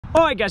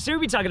All right, guys, today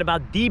we'll be talking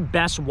about the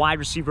best wide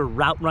receiver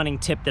route running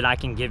tip that I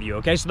can give you,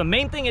 okay? So the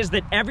main thing is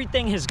that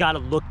everything has got to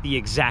look the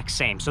exact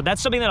same. So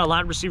that's something that a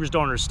lot of receivers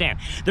don't understand.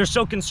 They're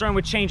so concerned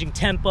with changing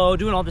tempo,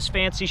 doing all this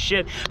fancy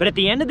shit. But at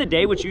the end of the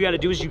day, what you got to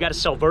do is you got to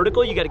sell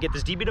vertical, you got to get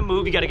this DB to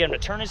move, you got to get him to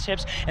turn his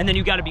hips, and then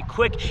you got to be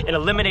quick and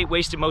eliminate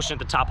wasted motion at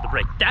the top of the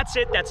break. That's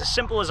it. That's as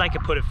simple as I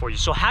can put it for you.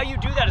 So how you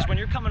do that is when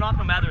you're coming off,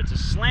 no matter it's a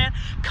slant,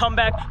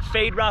 comeback,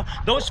 fade route,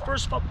 those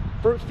first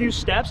few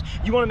steps,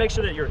 you want to make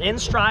sure that you're in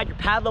stride, your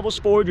pad level's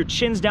forward, your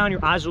chin's down,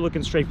 your eyes are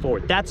looking straight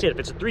forward. That's it. If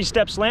it's a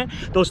 3-step slant,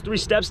 those 3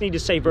 steps need to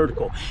stay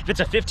vertical. If it's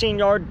a 15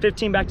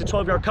 back to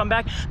 12 yard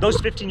comeback, those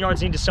 15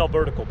 yards need to sell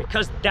vertical,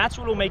 because that's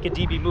what will make a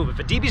DB move. If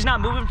a DB's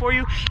not moving for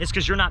you, it's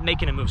because you're not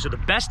making a move. So the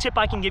best tip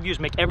I can give you is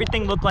make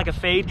everything look like a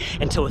fade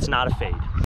until it's not a fade.